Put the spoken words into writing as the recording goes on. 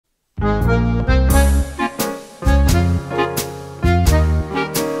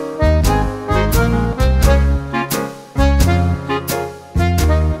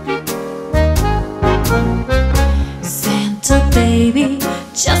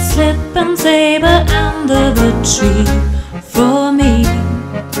slip and saber under the tree for me.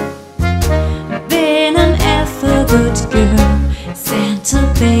 Been an ever good girl, Santa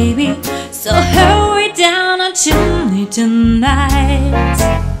baby, so hurry down a chimney tonight.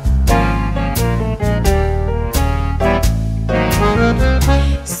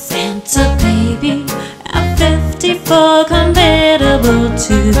 Santa baby, a 54 convertible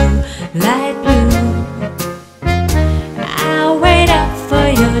to light blue. I'll wait up for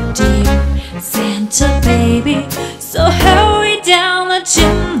you, dear Santa baby, so hurry down the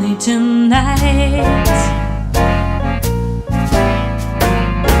chimney tonight.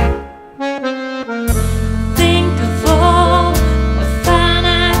 Think of all the fun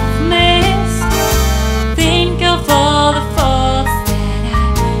I've missed. Think of all the faults that I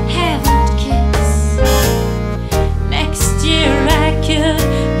haven't kissed. Next year I could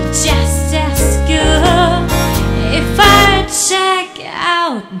be just as good if I check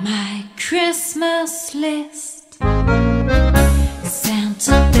out my Christmas list.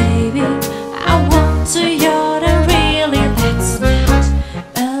 Santa baby, I want a yacht, and really that's not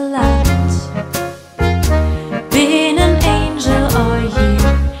a lot. Being an angel all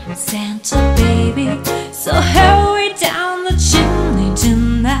year, Santa baby, so hurry down the chimney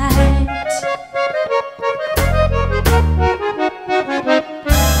tonight.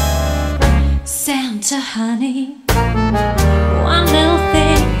 Santa honey, one little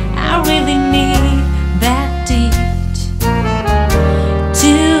thing I really need, that deed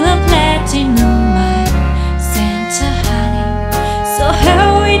to a platinum mine, Santa honey, so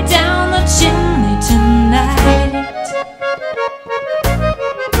hurry down the chimney tonight.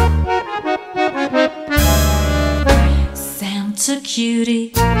 Santa cutie,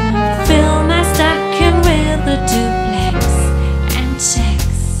 fill my stocking with a duplex and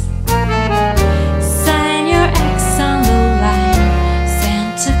checks. Sign your X on the line,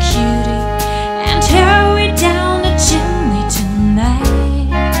 Santa cutie, and hurry down the chimney tonight.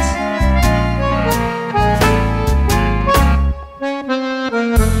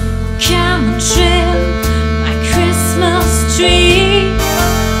 Come and trim my Christmas tree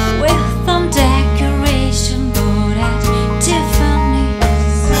with some decoration bought at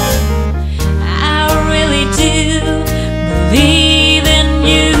Tiffany's. I really do believe in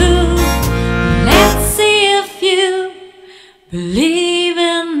you. Let's see if you believe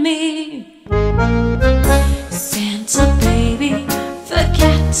in me. Santa baby,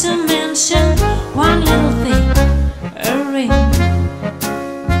 forgot to mention one little thing, a ring.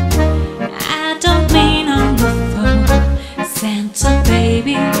 I don't mean on the phone, Santa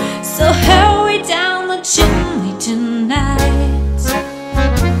baby, so hurry down the chimney tonight.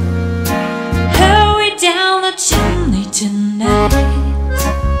 Hurry down the chimney tonight.